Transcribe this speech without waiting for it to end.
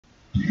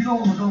You know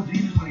what was on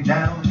Jesus when he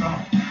died on the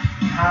cross?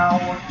 Power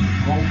to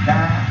go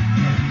die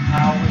and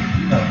power to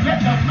love. Let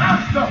the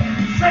master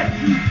set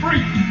you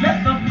free.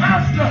 Let the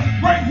master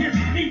bring his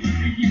peace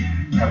to you.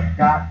 You have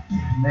got to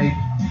make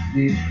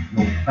this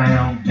your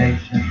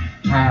foundation.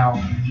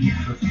 How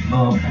Jesus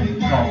loved on the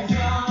cross.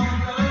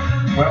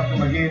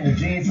 Welcome again to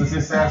Jesus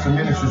It's Answer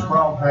Ministries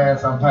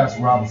broadcast. I'm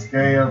Pastor Robert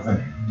Scales,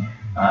 and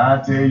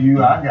I tell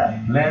you, I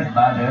got blessed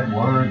by that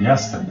word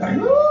yesterday.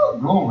 Woo,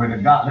 glory to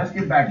God. Let's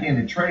get back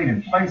into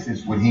trading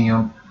places with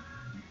him.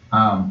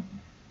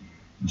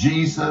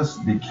 Jesus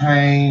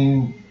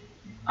became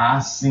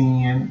our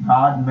sin.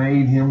 God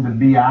made him to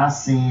be our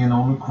sin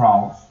on the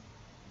cross,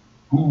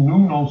 who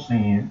knew no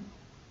sin.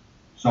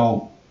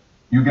 So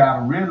you got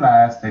to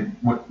realize that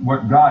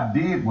what God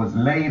did was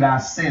laid our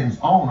sins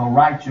on a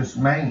righteous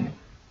man.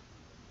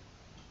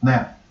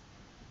 Now,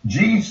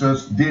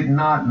 Jesus did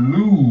not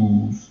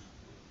lose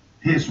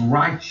his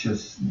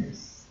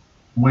righteousness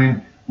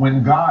when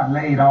God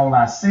laid all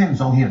our sins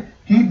on him.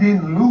 He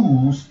didn't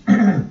lose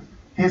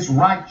his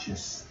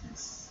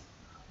righteousness.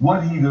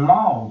 What he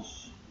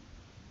lost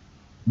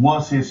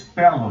was his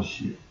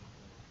fellowship.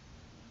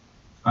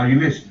 Are you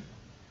listening?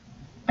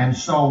 And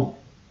so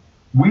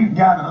we've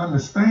got to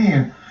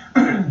understand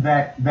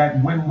that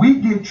when we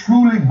get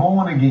truly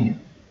born again,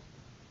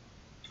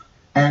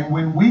 and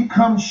when we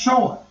come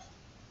short,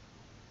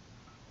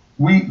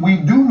 we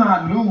do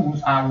not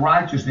lose our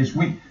righteousness.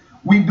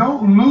 We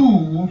don't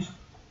lose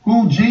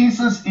who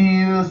Jesus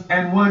is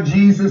and what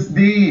Jesus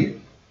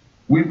did.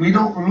 We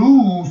don't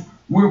lose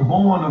we're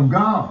born of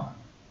God.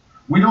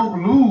 We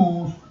don't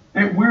lose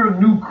that we're a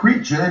new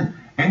creature,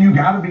 and you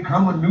got to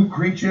become a new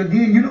creature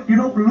again. You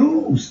don't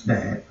lose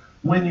that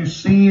when you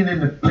sin in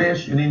the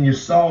flesh and in your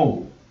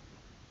soul.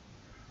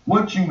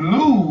 What you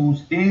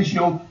lose is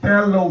your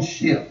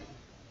fellowship.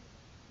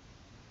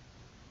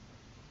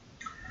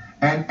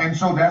 And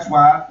so that's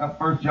why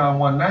 1 John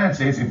 1:9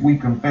 says, if we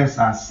confess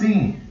our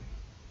sin,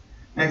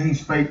 that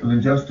he's faithful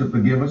and just to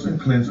forgive us and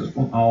cleanse us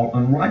from all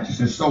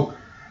unrighteousness. So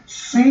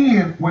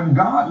sin, when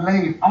God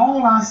laid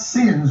all our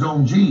sins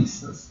on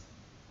Jesus,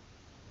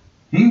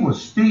 he was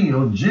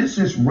still just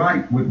as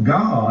right with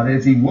God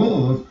as he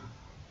was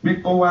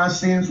before our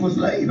sins was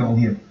laid on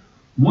him.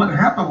 What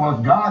happened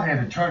was God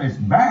had to turn his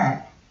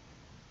back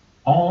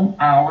on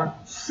our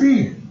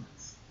sins.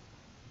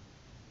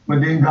 But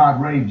then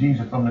God raised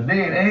Jesus from the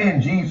dead,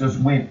 and Jesus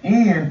went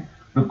in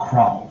the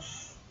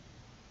cross.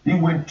 He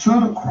went to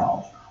the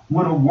cross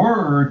with a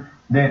word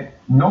that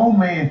no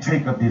man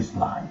take up his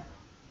life,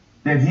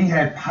 that he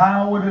had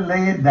power to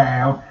lay it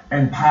down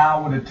and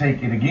power to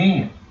take it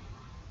again.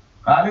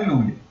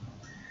 Hallelujah.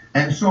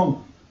 And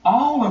so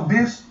all of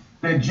this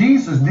that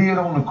Jesus did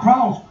on the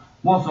cross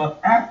was an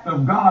act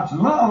of God's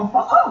love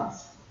for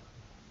us.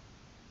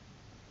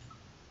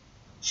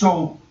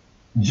 So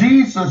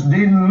Jesus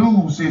didn't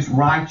lose his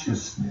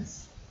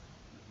righteousness.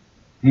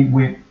 He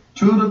went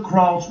to the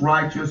cross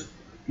righteous.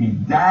 He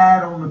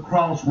died on the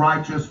cross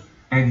righteous,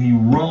 and he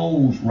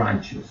rose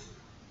righteous.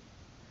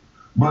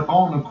 But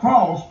on the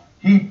cross,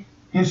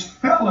 his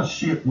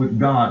fellowship with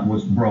God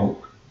was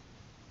broke.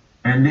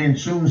 And then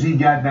as soon as he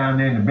got down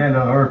there in the belly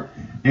of the earth,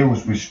 it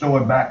was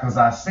restored back because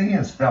our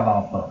sins fell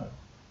off of it.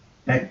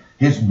 That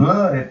his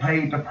blood had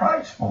paid the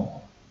price for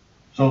him.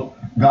 So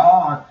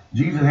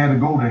Jesus had to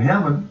go to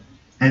heaven,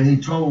 and he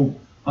told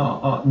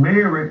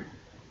Mary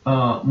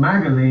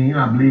Magdalene,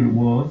 I believe it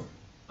was,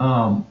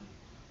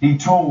 he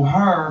told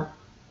her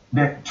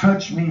that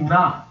touch me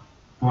not,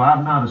 for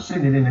I've not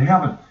ascended into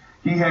heaven.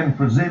 He hadn't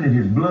presented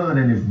his blood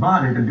and his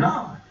body to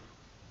God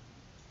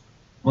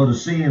for the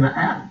sin of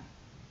Adam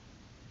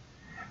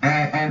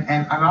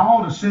and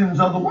all the sins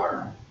of the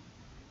world.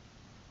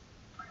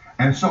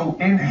 And so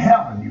in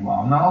heaven, you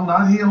all, now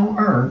not here on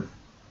earth,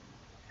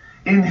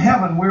 in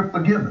heaven we're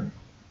forgiven.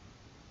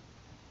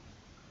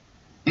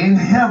 In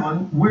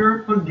heaven,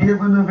 we're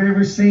forgiven of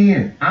every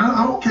sin.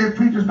 I don't care if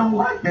preachers don't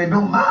like that. It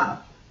don't matter.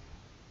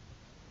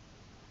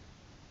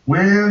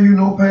 Well, you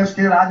know,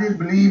 Pastor, I just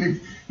believe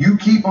if you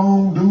keep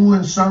on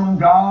doing something,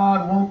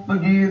 God won't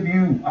forgive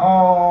you.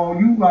 Oh,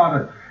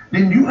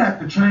 then you have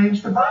to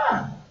change the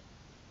Bible.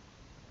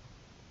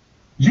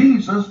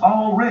 Jesus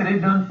already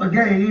done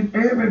forgave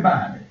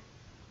everybody.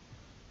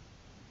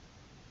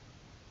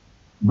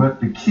 But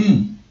the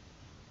key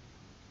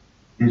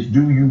is,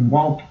 do you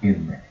walk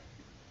in that?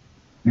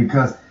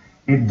 Because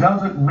it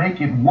doesn't make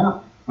it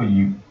work for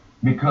you,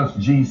 because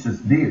Jesus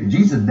did.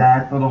 Jesus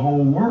died for the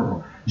whole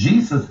world.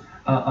 Jesus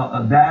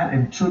died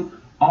and took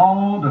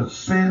all the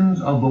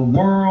sins of the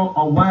world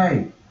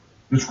away.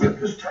 The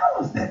scriptures tell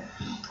us that.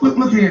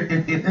 Look here,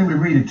 let me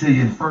read it to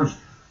you in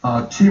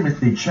 1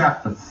 Timothy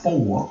chapter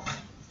 4.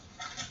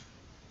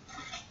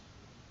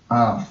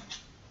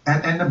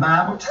 And the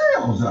Bible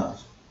tells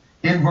us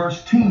in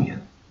verse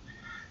 10,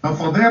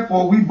 for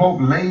therefore we both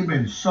labor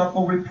and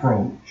suffer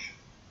reproach,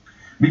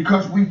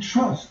 because we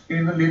trust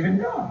in the living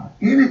God.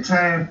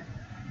 Anytime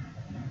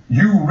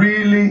you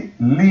really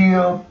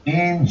live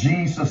in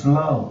Jesus'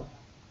 love,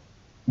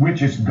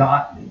 which is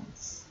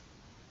godliness.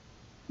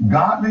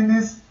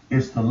 Godliness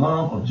is the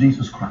love of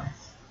Jesus Christ.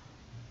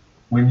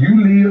 when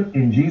you live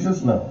in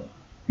Jesus' love,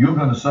 you're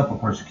going to suffer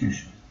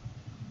persecution.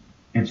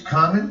 It's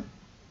coming,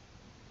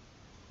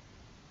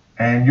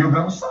 and you're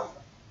going to suffer.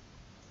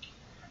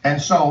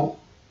 And so,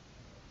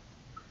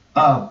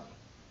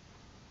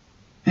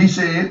 he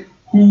said,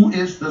 who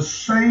is the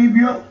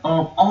Savior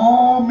of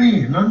all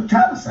men,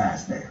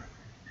 italicized there,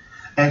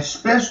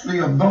 especially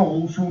of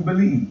those who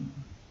believe.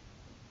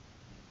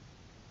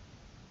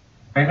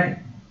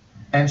 Amen.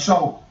 And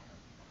so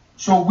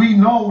we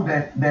know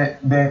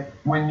that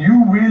when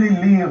you really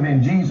live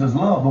in Jesus'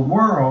 love, the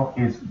world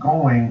is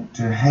going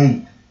to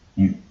hate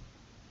you.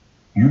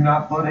 You're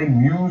not for their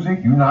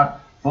music. You're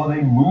not for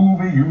their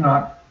movie. You're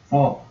not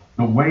for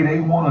the way they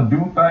want to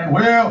do things.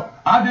 Well,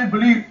 I just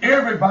believe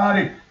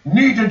everybody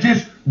needs to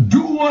just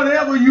do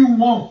whatever you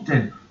want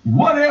and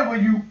whatever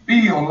you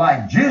feel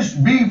like.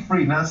 Just be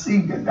free. Now, see,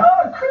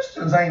 God,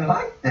 Christians ain't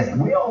like that.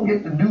 We don't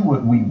get to do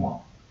what we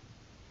want.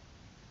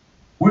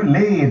 We're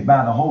led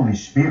by the Holy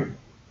Spirit.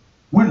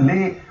 We're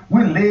led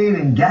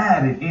and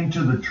guided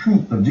into the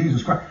truth of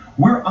Jesus Christ.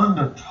 We're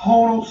under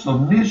total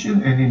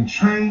submission and in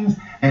chains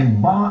and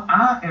bond.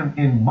 I am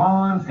in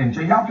bonds and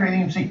chains. Y'all can't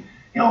even see.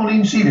 You don't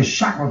even see the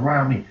shackles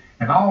around me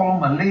and all on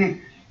my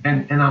leg.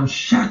 And I'm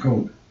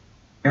shackled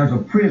as a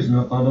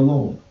prisoner of the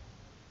Lord.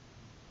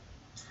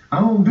 I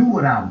don't do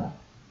what I want.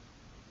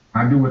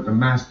 I do what the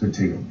Master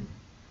tells me.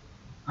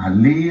 I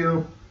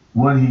live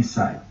what he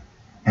says.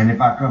 And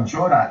if I come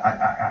short,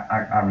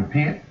 I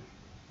repent.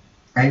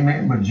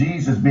 Amen. But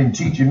Jesus has been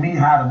teaching me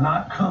how to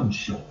not come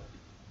short.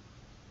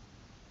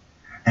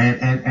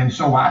 And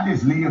so I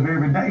just live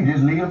every day,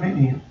 just live in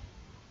him.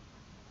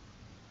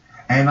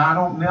 And I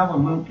don't never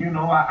look, you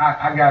know,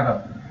 I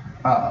got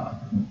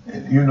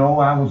you know,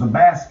 I was a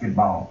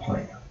basketball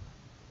player.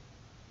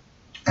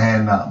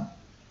 And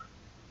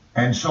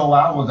so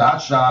I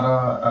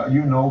shot,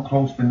 you know,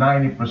 close to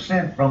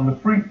 90% from the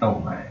free throw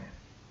line.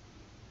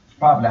 It's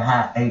probably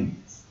high 80s.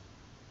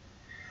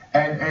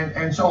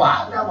 And so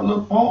I never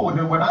looked forward.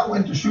 And when I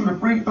went to shoot a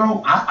free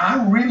throw,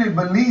 I really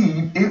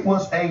believed it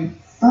was a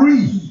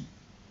free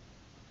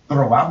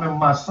throw. I remember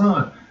my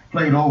son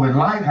played over in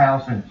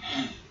Lighthouse, and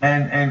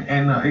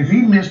if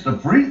he missed a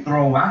free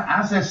throw,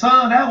 I said,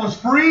 son, that was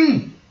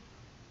free.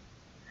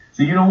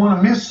 So you don't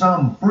want to miss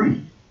something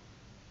free.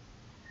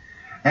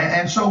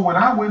 And so when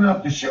I went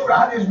up to shoot,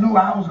 I just knew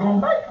I was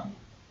going to make them.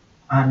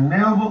 I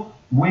never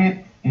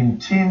went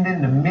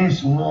intending to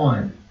miss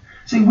one.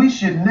 See, we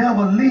should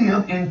never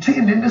live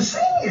intending to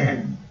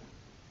sin.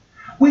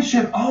 We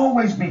should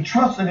always be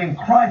trusting in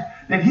Christ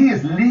that he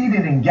is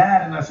leading and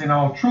guiding us in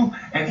all truth,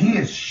 and he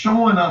is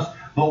showing us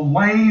the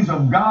ways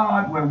of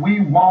God where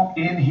we walk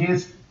in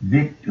his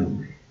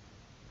victory.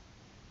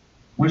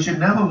 We should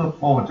never look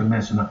forward to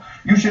messing up.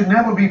 You should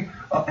never be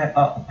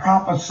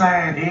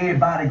prophesying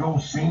everybody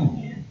gonna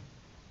sin.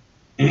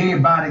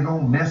 Everybody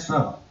gonna mess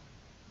up.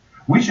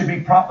 We should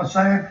be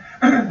prophesying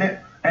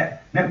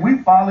that we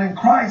follow in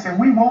Christ and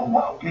we won't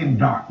walk in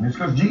darkness,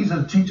 because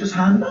Jesus teaches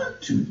how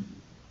not to.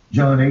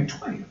 John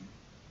 8:12.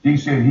 He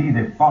said, he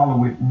that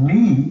followeth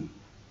me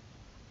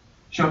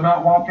shall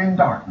not walk in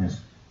darkness,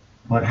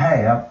 but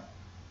have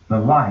the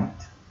light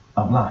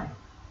of life.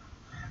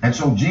 And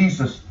so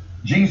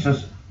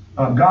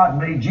God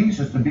made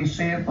Jesus to be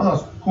sin for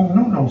us who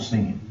knew no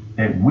sin,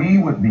 that we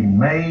would be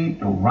made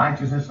the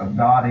righteousness of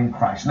God in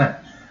Christ. Now,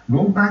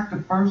 go back to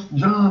 1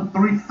 John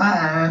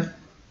 3:5,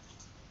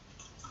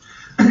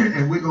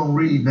 and we're going to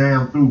read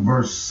down through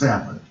verse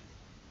 7.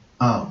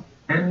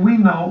 And we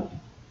know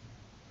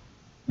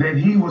that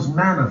he was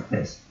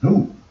manifest.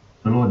 Who?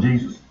 The Lord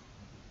Jesus.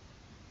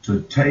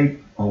 To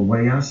take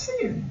away our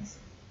sins.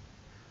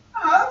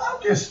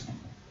 I'm just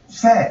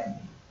sad.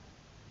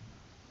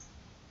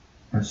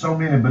 And so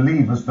many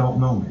believers don't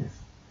know this.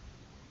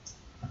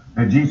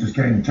 That Jesus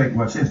came to take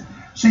away our sins.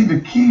 See, the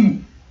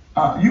key,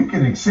 you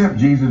can accept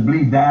Jesus,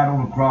 believe, died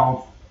on the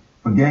cross,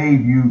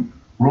 forgave you,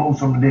 rose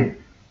from the dead.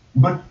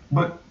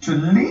 But to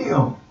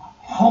live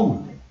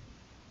holy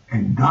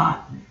and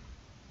godly,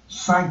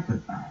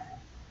 sanctified,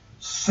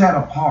 set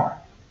apart,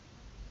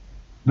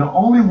 the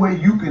only way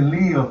you can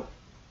live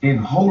in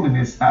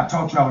holiness, I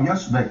taught y'all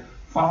yesterday,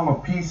 follow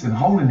peace and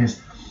holiness.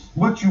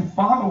 What you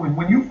follow, and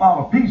when you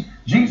follow peace,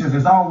 Jesus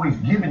is always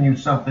giving you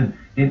something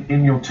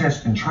in your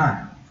test and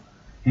trial.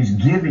 He's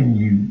giving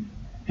you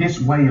his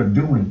way of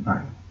doing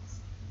things.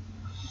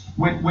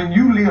 When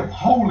you live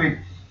holy,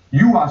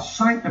 you are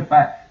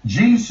sanctified.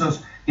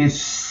 Jesus is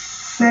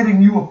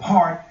setting you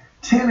apart,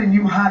 telling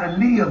you how to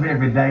live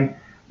every day,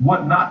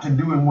 what not to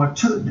do and what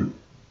to do.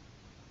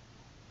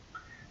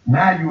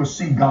 Now you will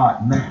see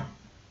God now.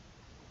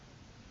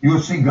 You will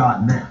see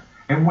God now.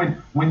 And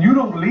when you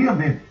don't live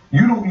in,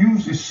 you don't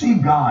usually see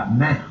God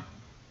now.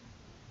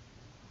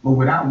 But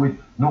without which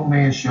no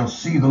man shall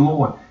see the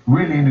Lord.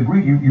 Really, in the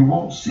Greek, you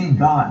won't see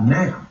God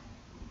now.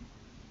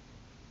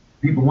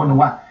 People wonder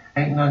why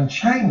ain't none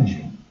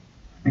changing.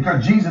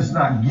 Because Jesus is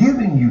not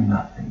giving you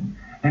nothing,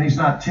 and he's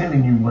not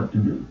telling you what to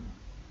do.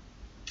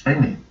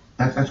 Amen.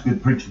 That's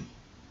good preaching.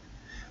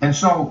 And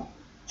so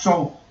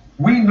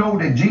we know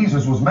that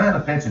Jesus was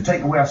manifest to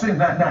take away our sins.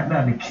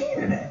 Now the key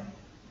to that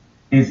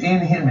is in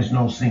him is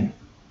no sin.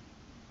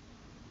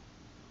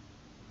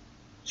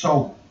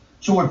 So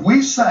if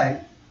we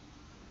say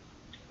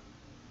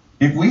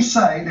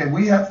that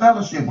we have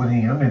fellowship with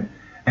him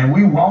and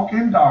we walk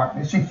in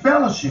darkness, see,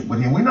 fellowship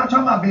with him, we're not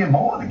talking about being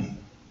born again.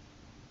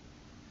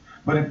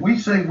 But if we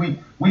say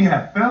we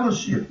have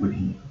fellowship with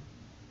him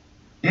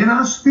in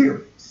our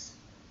spirits,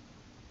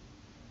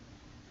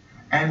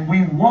 and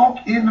we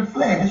walk in the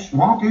flesh,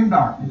 walk in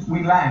darkness,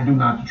 we lie and do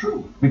not the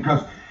truth.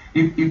 Because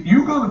if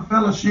you're going to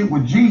fellowship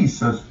with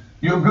Jesus,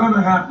 you're going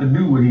to have to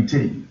do what he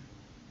tells you.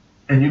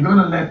 And you're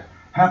going to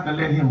have to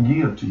let him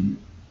give to you.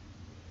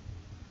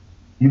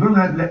 You're going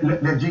to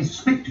let Jesus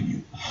speak to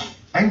you.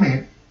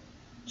 Amen.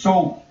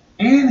 So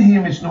in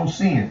him is no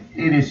sin.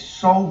 It is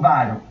so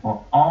vital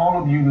for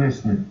all of you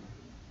listening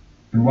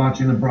and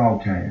watching the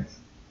broadcast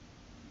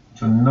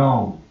to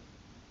know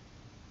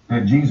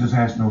that Jesus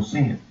has no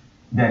sin.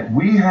 That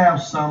we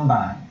have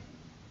somebody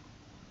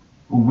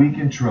who we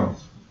can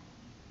trust,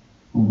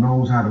 who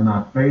knows how to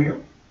not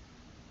fail,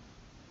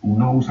 who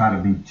knows how to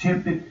be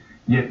tempted,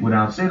 yet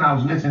without sin. I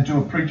was listening to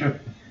a preacher,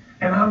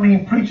 and I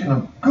mean preaching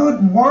a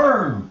good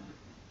word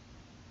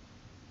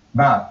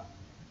about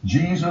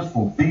Jesus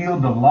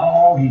fulfilled the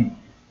law. We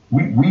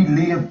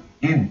live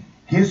in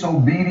his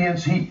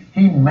obedience. He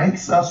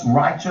makes us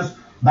righteous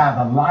by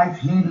the life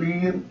he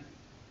lived.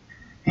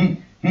 He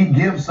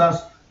gives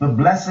us the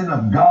blessing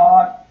of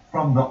God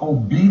from the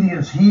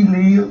obedience he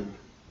lived.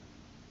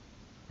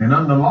 And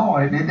under the law,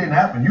 it didn't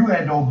happen. You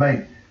had to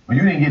obey, but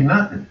you didn't get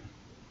nothing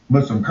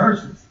but some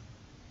curses.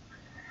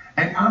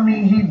 And I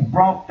mean, he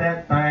brought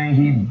that thing,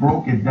 he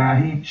broke it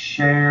down, he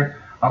shared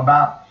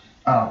about,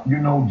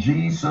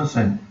 Jesus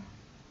and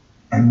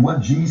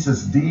what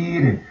Jesus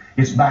did. And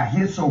it's by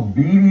his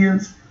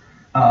obedience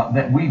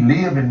that we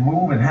live and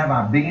move and have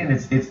our being.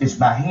 It's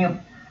by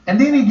him.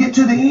 And then he get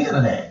to the end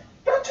of that.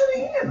 Got to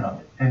the end of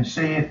it and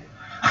said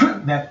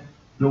that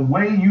the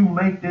way you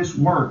make this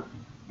work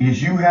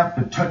is you have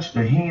to touch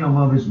the hem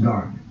of his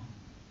garment.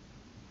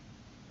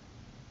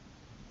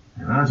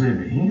 And I said,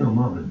 the hem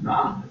of his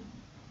garment?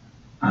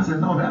 I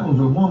said, no, that was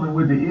a woman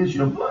with the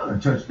issue of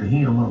blood touched the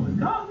hem of his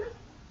garment.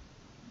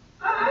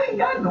 I ain't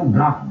got no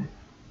garment.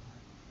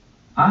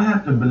 I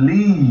have to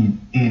believe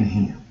in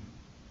him.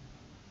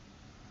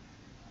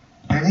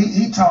 And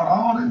he taught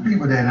all them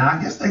people that. And I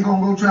guess they're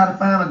going to go try to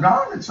find a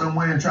garment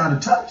somewhere and try to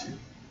touch it.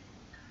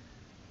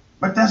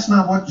 But that's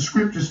not what the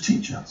scriptures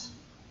teach us.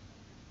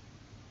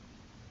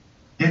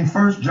 In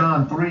 1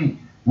 John 3,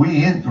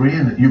 we enter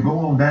in, you go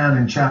on down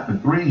in chapter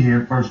 3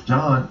 here, 1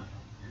 John,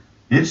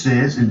 it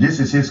says, and this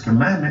is his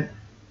commandment,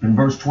 in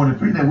verse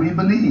 23, that we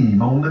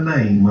believe on the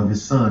name of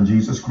his son,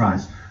 Jesus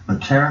Christ, the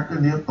character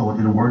and the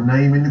authority. The word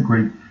name in the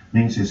Greek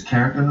means his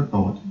character and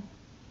authority.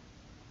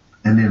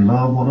 And then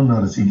love one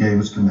another as he gave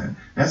us commandment.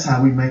 That's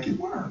how we make it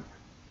work.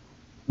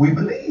 We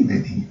believe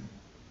in him.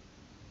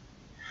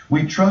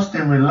 We trust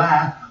and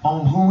rely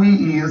on who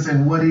he is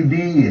and what he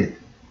did.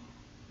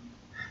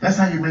 That's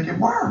how you make it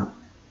work.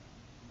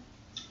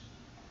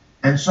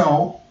 And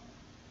so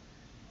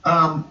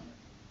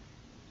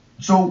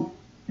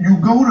you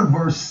go to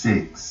verse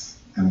 6.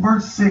 And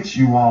verse 6,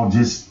 you all,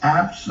 just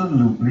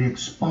absolutely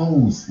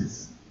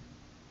exposes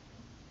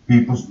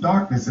people's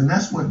darkness. And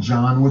that's what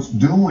John was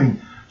doing,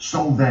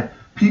 so that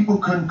people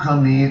couldn't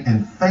come in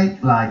and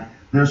fake like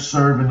they're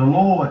serving the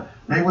Lord.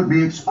 They would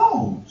be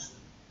exposed.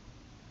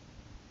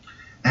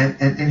 And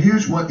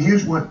here's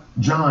what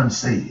John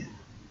said,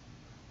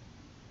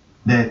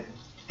 that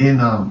in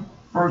 1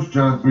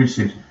 John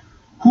 3:6,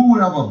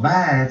 whoever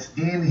abides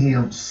in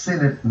him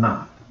sinneth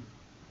not.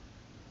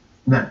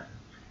 Now,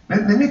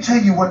 let me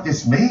tell you what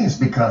this means,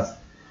 because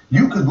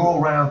you could go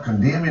around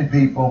condemning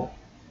people,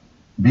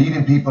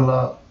 beating people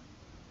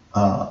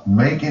up,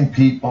 making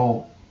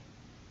people,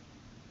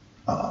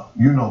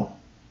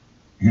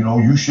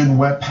 you shouldn't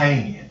wear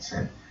pants,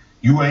 and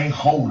you ain't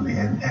holy,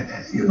 and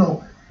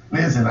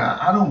listen,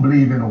 I don't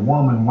believe in a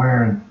woman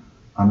wearing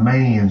a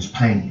man's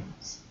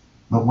pants.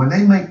 But when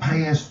they make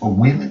pants for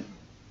women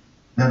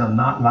that are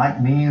not like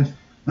men's,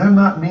 they're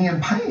not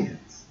men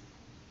pants.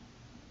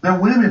 They're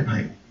women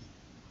pants.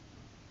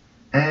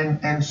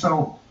 And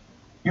so,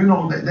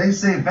 they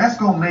say if that's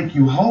going to make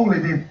you holy,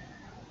 then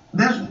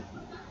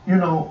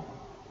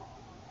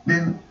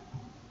then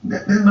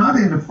they're not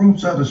in the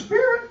fruits of the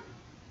Spirit.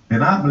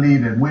 And I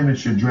believe that women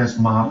should dress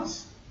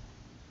modest.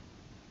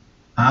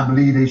 I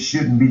believe they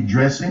shouldn't be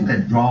dressing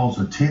that draws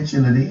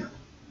attention to them.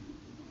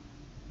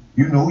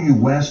 You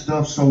wear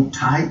stuff so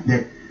tight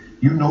that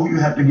you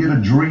have to get a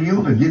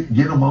drill to get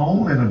them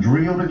on and a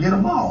drill to get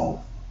them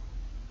off.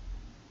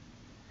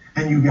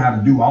 And you got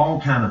to do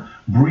all kind of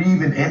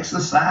breathing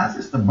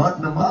exercises to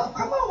button them up.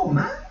 Come on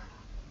now.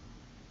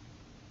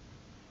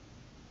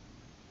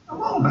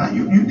 Come on now.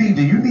 You need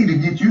to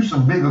get you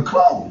some bigger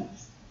clothes.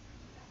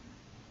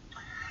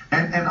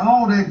 And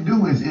all they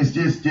do is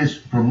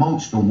just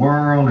promotes the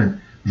world and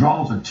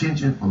draws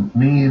attention from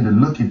men to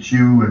look at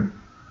you,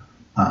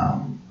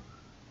 and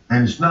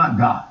it's not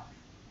God.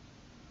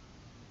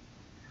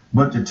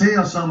 But to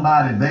tell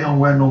somebody they don't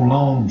wear no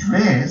long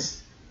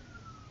dress,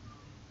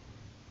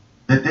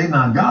 that they're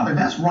not godly,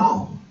 that's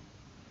wrong.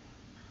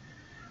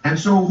 And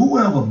so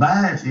whoever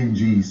abides in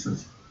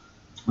Jesus,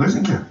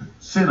 listen carefully,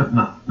 sinneth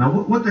not. Now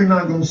what they're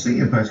not going to see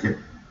in Pascal?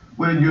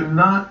 Well, you're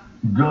not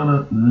going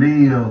to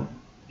live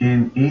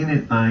in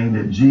anything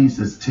that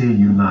Jesus tell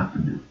you not to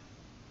do.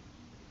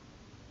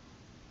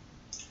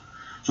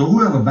 So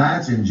whoever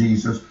abides in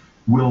Jesus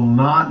will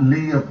not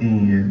live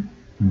in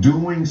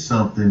doing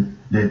something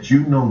that you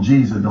know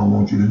Jesus don't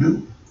want you to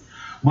do.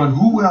 But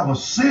whoever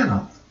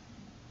sinneth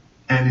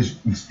and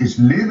is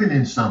living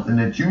in something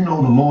that you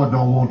know the Lord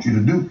don't want you to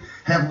do,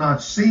 have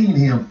not seen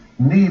him,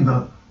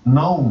 neither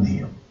known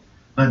him.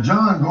 Now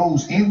John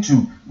goes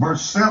into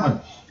verse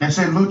 7 and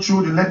said, little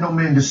children, let no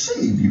man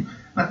deceive you.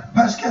 Now,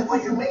 Pascal,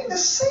 what do you mean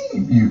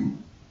deceive you?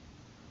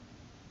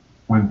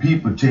 When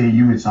people tell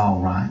you it's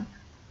all right.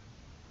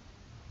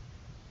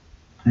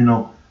 You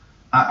know,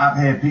 I've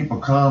had people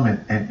come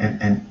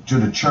and to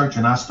the church,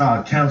 and I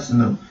started counseling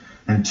them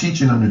and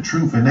teaching them the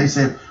truth. And they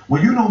said,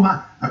 well, you know,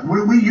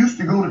 where we used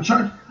to go to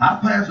church, our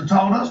pastor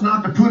taught us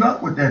not to put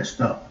up with that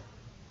stuff.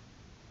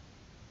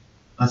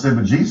 I said,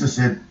 but Jesus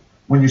said,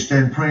 when you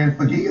stand praying,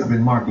 forgive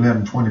in Mark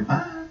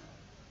 11:25.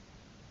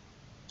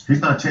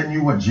 He's not telling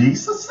you what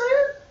Jesus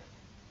said.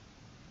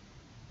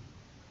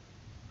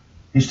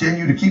 He's telling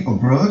you to keep a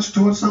grudge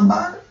towards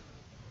somebody.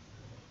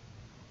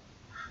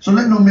 So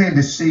let no man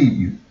deceive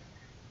you.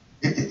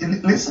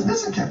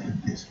 Listen carefully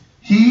to this.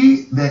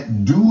 He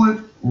that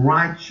doeth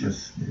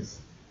righteousness.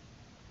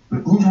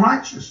 Who's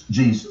righteous?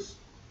 Jesus.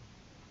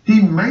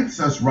 He makes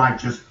us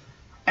righteous.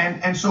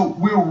 And so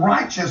we're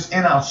righteous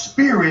in our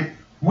spirit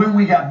when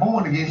we got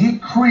born again. He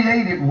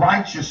created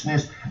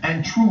righteousness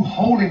and true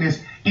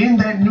holiness in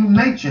that new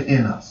nature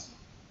in us,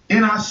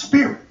 in our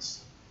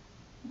spirits.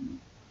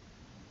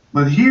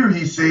 But here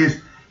he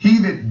says, he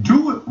that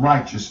doeth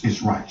righteous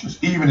is righteous,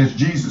 even as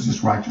Jesus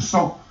is righteous.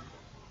 So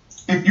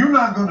if you're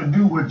not going to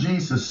do what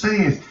Jesus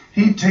says,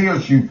 he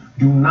tells you,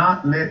 do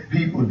not let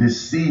people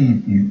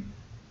deceive you.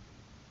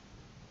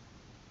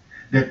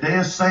 That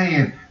they're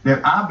saying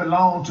that I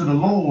belong to the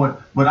Lord,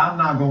 but I'm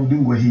not going to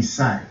do what he's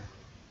saying.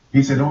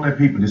 He said, don't let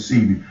people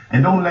deceive you.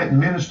 And don't let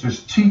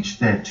ministers teach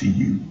that to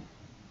you.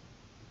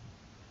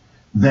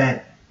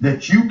 That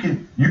you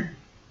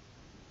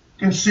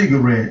can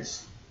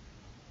cigarettes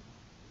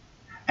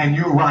and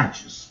you're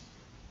righteous.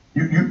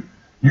 You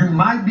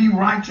might be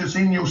righteous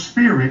in your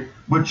spirit,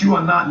 but you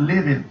are not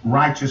living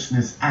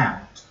righteousness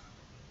out.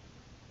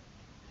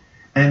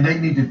 And I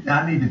need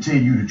to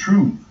tell you the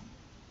truth.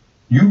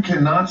 You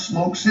cannot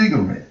smoke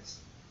cigarettes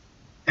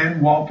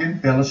and walk in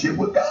fellowship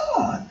with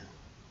God.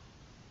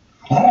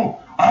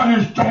 Oh, I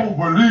just don't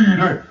believe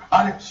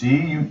it.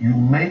 See, you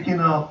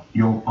making up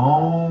your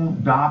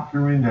own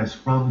doctrine that's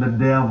from the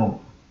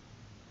devil.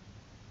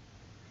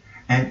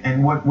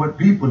 And what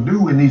people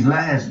do in these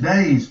last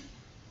days,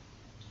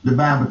 the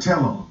Bible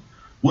tells them,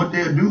 what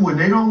they'll do when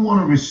they don't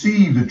want to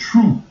receive the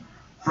truth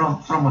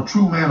from a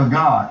true man of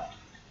God,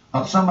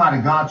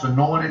 somebody God's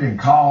anointed and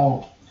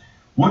called,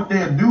 what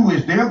they'll do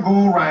is they'll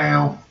go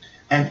around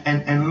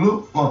and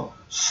look for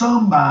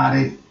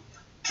somebody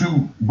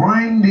to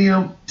bring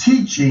them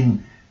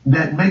teaching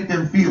that make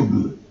them feel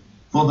good.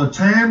 For the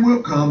time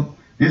will come,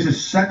 this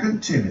is 2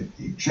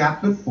 Timothy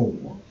chapter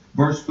 4,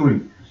 verse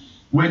 3,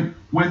 when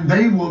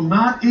they will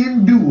not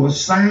endure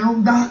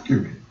sound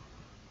doctrine,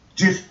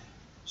 just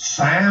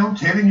sound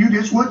telling you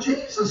this what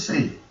Jesus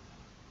said.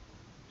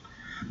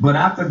 But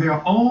after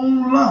their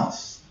own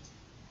lust,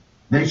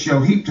 they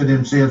shall heap to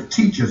themselves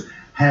teachers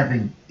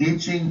having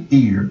itching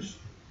ears,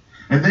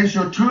 and they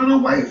shall turn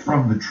away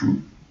from the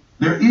truth,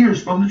 their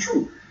ears from the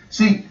truth.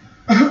 See,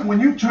 when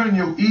you turn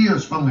your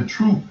ears from the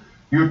truth,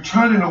 you're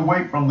turning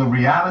away from the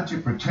reality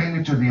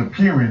pertaining to the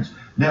appearance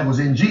that was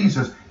in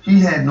Jesus. He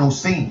had no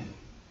sin.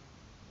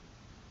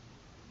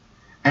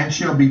 And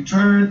shall be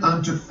turned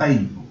unto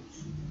fables.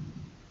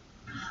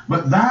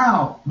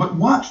 But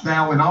watch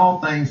thou in all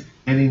things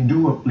and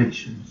endure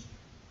afflictions.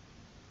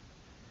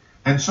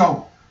 And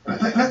so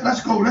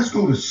let's go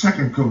to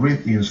 2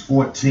 Corinthians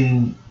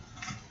 14.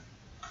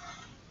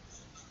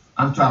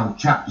 I'm talking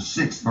chapter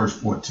 6, verse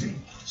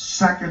 14.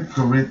 2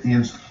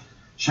 Corinthians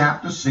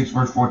chapter 6,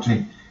 verse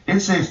 14. It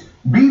says,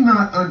 be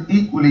not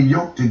unequally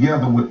yoked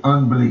together with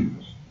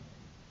unbelievers.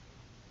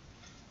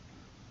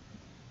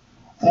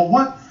 For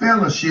what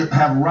fellowship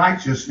have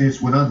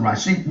righteousness with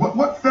unrighteousness? See,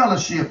 what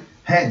fellowship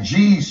had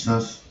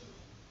Jesus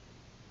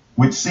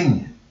with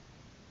sin?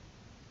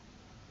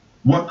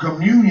 What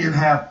communion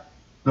have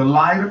the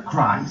light of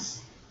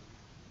Christ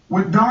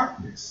with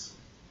darkness?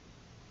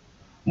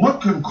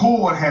 What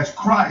concord has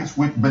Christ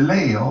with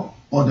Belial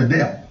or the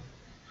devil?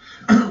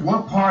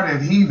 What part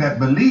have he that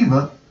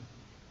believeth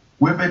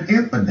with an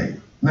infidel?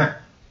 Now,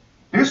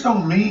 this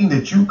don't mean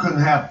that you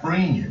couldn't have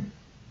friends.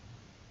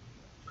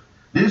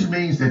 This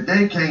means that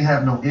they can't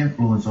have no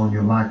influence on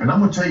your life. And I'm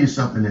going to tell you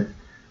something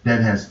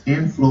that has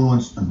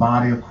influenced the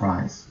body of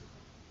Christ.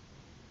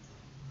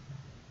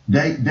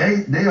 They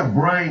are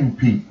brain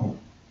people.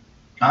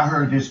 I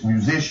heard this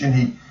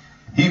musician,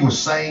 he was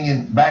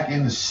singing back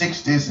in the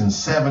 60s and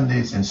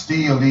 70s and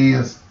still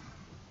is.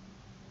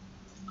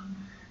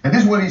 And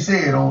this is what he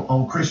said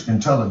on Christian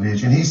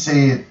television. He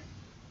said,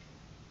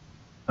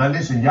 now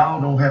listen,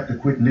 y'all don't have to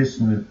quit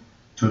listening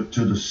to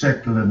the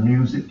secular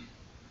music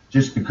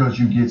just because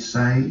you get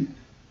saved.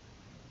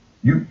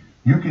 You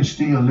can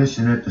still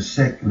listen at the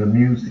secular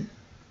music.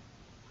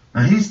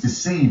 Now he's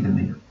deceiving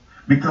them,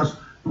 because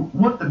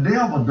what the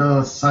devil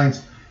does,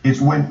 saints, is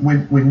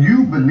when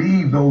you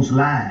believe those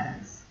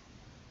lies,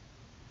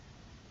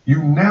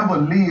 you never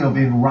live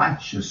in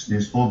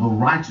righteousness or the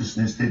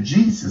righteousness that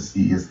Jesus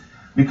is,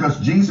 because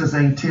Jesus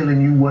ain't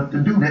telling you what to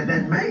do.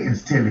 That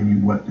man's telling you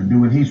what to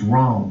do, and he's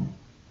wrong.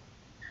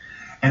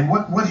 And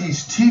what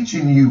he's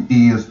teaching you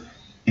is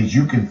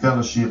you can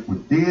fellowship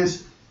with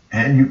this,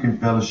 and you can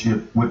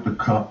fellowship with the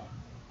cup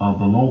of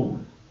the Lord.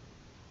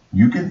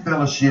 You can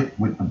fellowship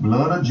with the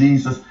blood of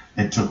Jesus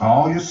that took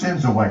all your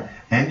sins away,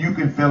 and you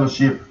can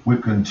fellowship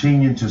with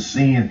continuing to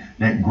sin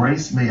that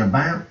grace may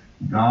abound.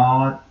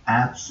 God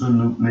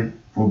absolutely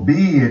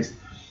forbids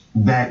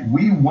that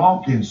we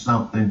walk in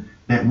something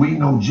that we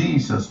know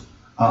Jesus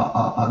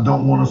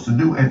don't want us to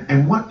do.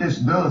 And what this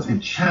does,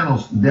 it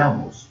channels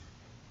devils.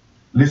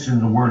 Listen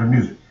to the word of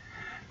music.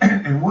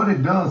 And what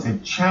it does,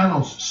 it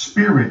channels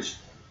spirits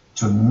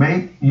to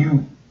make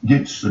you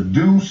get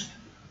seduced,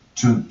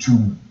 to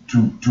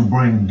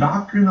bring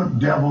doctrine of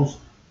devils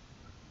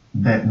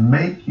that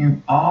make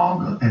you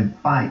argue and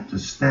fight to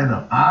stand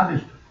up. I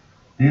just,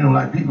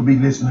 like people be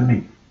listening to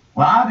me.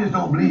 Well, I just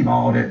don't believe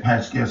all that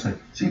Pascal said.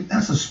 See,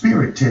 that's a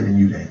spirit telling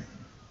you that.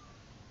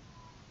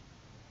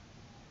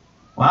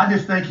 Well, I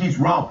just think he's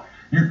wrong.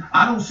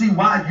 I don't see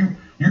why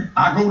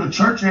I go to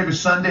church every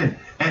Sunday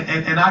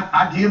and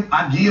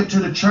I give to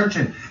the church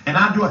and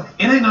I do it.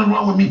 It ain't nothing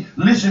wrong with me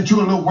listening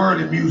to a little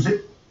word of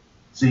music.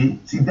 See,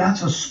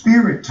 that's a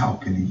spirit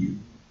talking to you.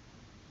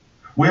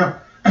 Well,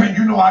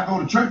 I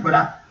go to church, but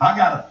I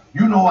gotta,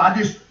 I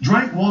just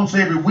drink once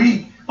every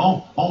week.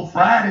 On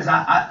Fridays,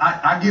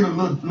 I get a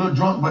little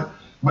drunk,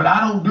 but I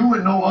don't do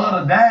it no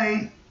other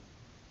day.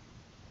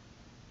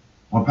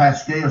 Well,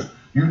 Pastor Scales,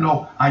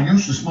 I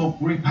used to smoke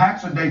 3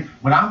 packs a day,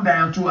 but I'm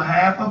down to a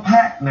half a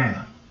pack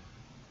now.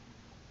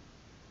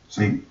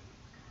 See,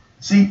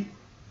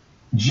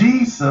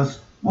 Jesus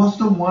was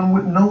the one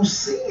with no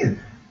sin.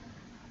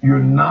 You're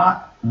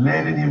not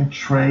letting him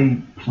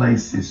trade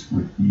places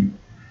with you.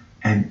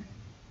 And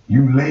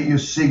you lay your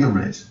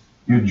cigarettes,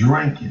 you're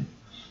drinking,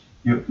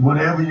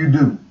 whatever you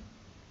do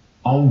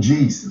on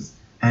Jesus,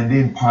 and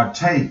then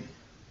partake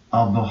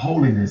of the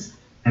holiness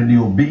and the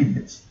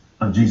obedience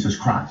of Jesus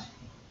Christ.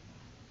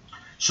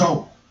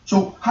 So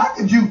how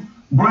could you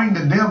bring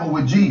the devil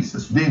with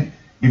Jesus? Then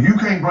if you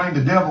can't bring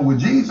the devil with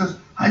Jesus,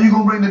 how you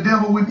going to bring the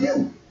devil with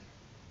you?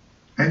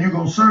 And you're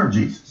going to serve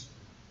Jesus.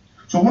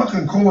 So what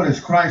concord is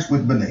Christ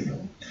with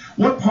Belial?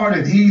 What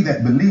parted he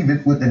that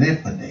believeth with an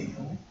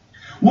infidel?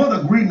 What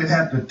agreement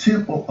hath the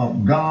temple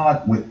of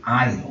God with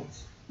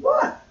idols?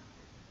 What?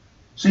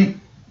 See,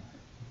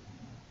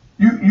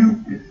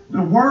 the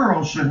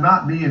world should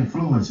not be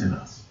influencing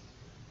us.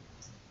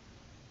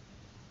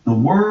 The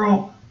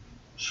world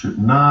should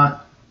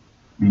not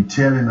be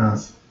telling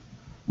us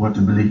what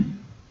to believe.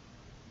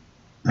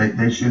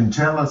 They shouldn't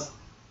tell us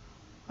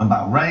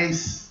about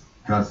race,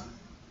 because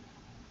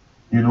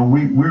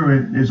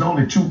there's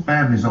only 2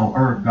 families on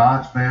earth,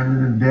 God's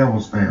family and the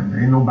devil's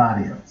family. Ain't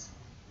nobody else.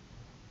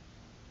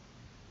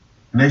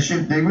 And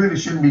they really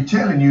shouldn't be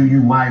telling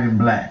you white and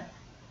black.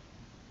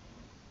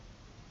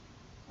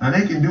 Now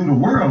they can do the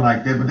world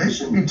like that, but they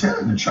shouldn't be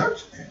telling the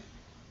church that.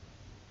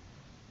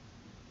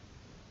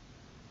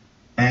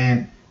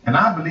 And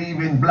I believe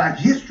in Black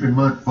History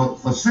Month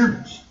for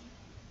sinners.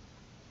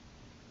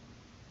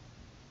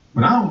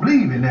 But I don't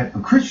believe in that for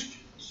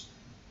Christians.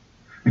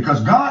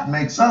 Because God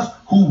makes us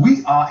who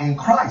we are in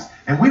Christ.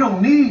 And we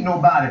don't need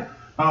nobody,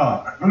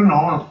 I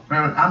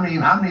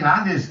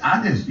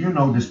just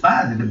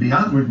despise it, to be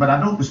honest with you, but I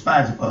don't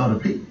despise it for other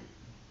people.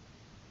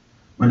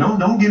 But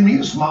don't give me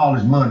the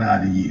smallest month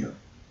out of the year.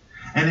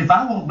 And if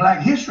I want Black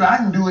History, I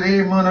can do it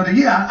every month of the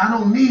year. I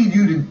don't need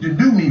you to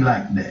do me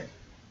like that.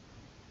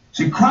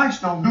 See,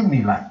 Christ don't do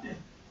me like that.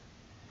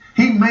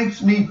 He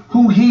makes me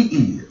who he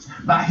is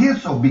by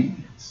his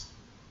obedience.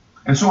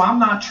 And so I'm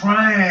not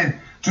trying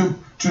to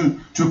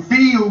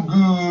feel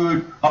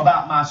good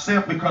about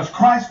myself, because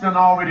Christ done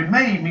already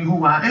made me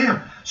who I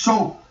am.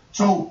 So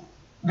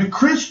the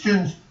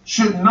Christians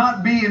should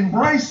not be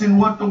embracing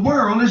what the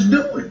world is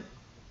doing.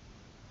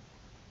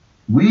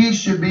 We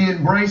should be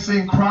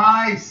embracing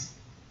Christ,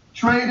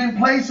 trading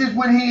places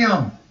with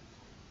him.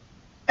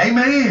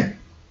 Amen.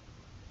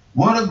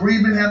 What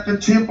agreement hath the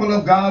temple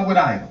of God with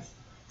idols?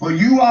 For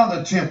you are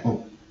the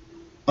temple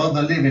of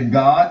the living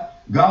God.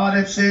 God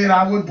hath said,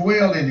 I will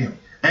dwell in them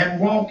and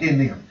walk in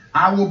them.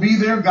 I will be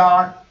their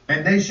God,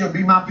 and they shall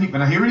be my people.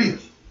 Now here it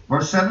is.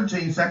 Verse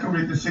 17, 2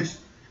 Corinthians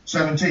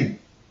 6:17.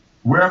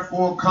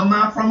 Wherefore come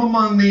out from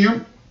among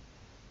them,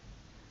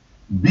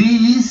 be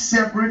ye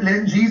separate,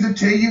 let Jesus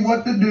tell you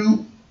what to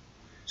do.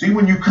 See,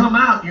 when you come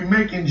out, you're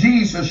making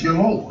Jesus your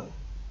Lord.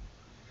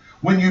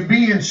 When you're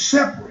being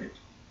separate,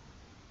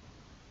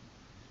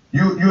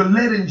 you're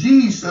letting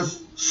Jesus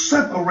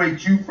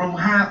separate you from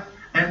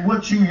and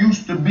what you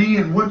used to be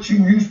and what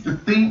you used to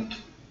think,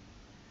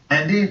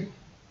 and then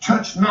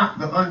touch not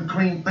the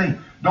unclean thing.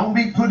 Don't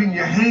be putting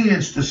your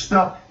hands to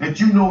stuff that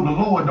you know the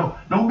Lord.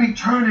 Don't be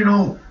turning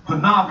on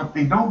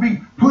pornography. Don't be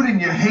putting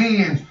your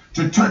hands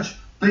to touch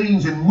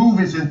things and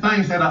movies and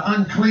things that are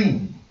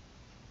unclean.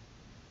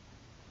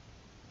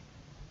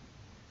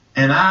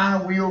 And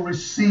I will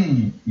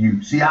receive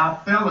you. See,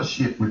 I'll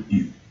fellowship with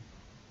you.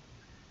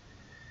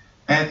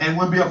 And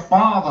will be a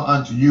father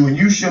unto you, and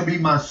you shall be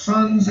my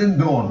sons and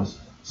daughters,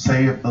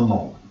 saith the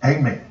Lord.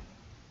 Amen.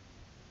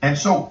 And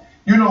so,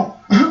 you know,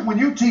 when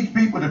you teach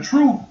people the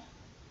truth,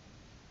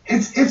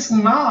 it's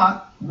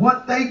not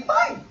what they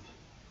think.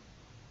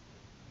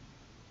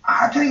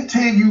 I can't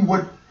tell you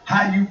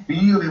how you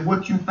feel and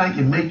what you think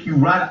and make you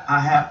right. I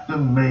have to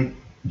make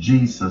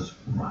Jesus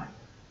right.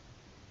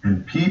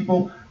 And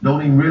people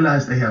don't even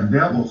realize they have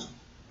devils.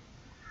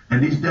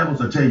 And these devils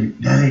will tell you,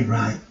 that ain't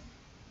right.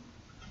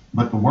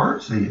 But the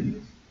word says it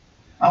is.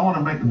 I want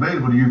to make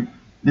available to you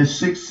this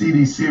 6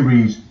 CD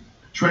series,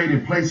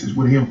 Trading Places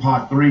with Him,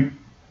 Part 3.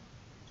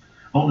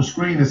 On the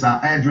screen is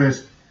our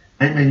address.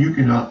 Amen. You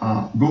can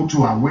go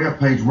to our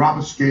webpage,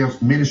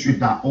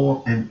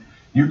 robertscalesministry.org, and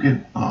you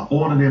can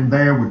order them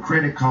there with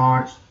credit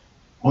cards,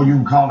 or you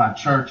can call our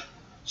church,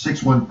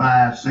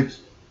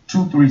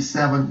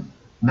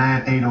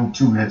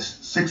 615-237-9802. That's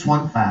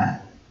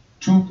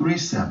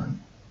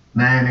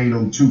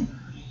 615-237-9802.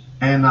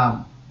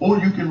 And or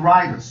you can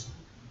write us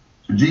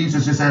to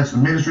Jesus is Answer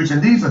Ministries.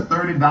 And these are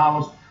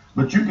 $30,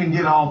 but you can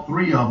get all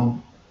 3 of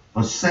them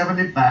for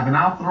 $75. And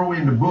I'll throw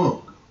in the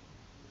book,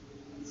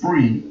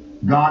 free,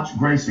 God's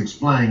Grace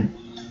Explained.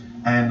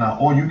 And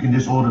or you can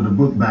just order the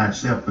book by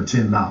itself for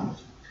 $10.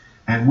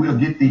 And we'll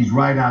get these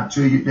right out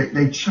to you.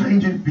 They're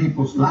changing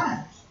people's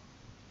lives.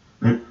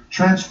 They're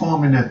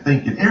transforming their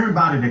thinking.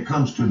 Everybody that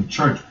comes to the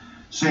church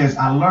says,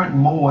 I learned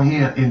more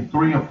here in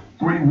 3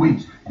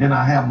 weeks than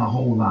I have my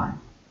whole life.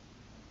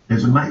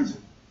 It's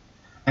amazing.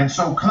 And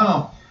so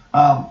come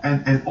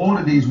and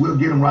order these. We'll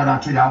get them right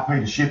out to you. I'll pay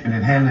the shipping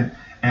and handling.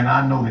 And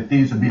I know that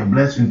these will be a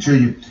blessing to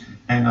you.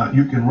 And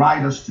you can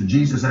write us to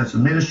Jesus Answer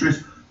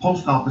Ministries,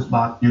 Post Office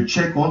Box, your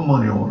check or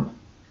money order.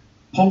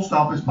 Post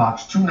Office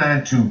Box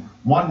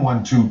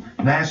 292-112,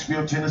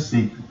 Nashville,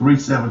 Tennessee,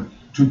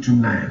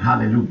 37229.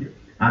 Hallelujah.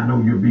 I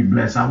know you'll be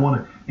blessed. I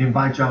want to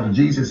invite y'all to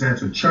Jesus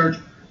Answer Church.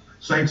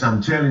 Saints,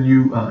 I'm telling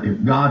you,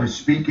 if God is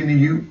speaking to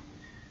you,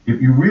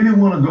 if you really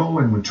want to go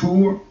and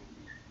mature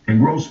and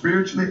grow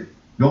spiritually,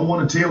 don't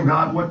want to tell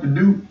God what to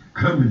do,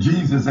 come to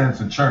Jesus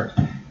Answer Church,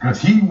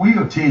 because He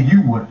will tell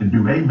you what to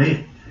do.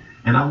 Amen.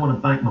 And I want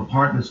to thank my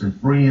partners and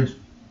friends.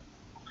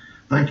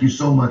 Thank you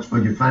so much for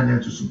your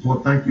financial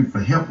support. Thank you for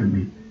helping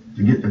me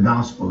to get the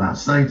gospel out.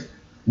 Saints,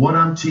 what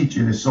I'm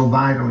teaching is so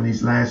vital in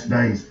these last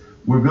days.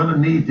 We're going to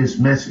need this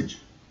message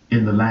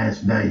in the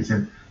last days.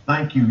 And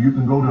thank you. You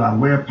can go to our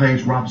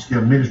webpage,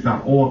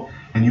 robertscalesministry.org,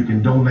 and you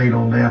can donate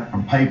on there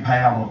from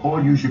PayPal or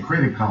use your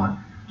credit card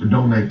to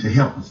donate to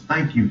help us.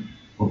 Thank you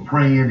for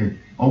praying and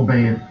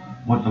obeying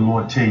what the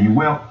Lord tell you.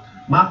 Well,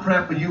 my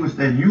prayer for you is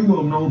that you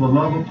will know the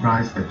love of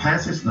Christ that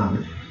passes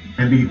knowledge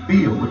and be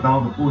filled with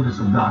all the fullness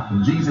of God.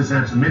 From Jesus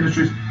Answer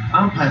Ministries,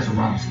 I'm Pastor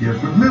Robert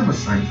Scales. Remember,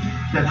 saints,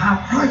 that how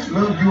Christ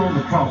loved you on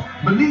the cross.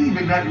 Believe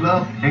in that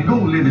love and go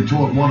live it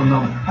toward one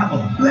another. Have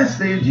a blessed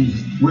day in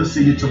Jesus. We'll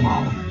see you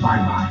tomorrow.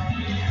 Bye-bye.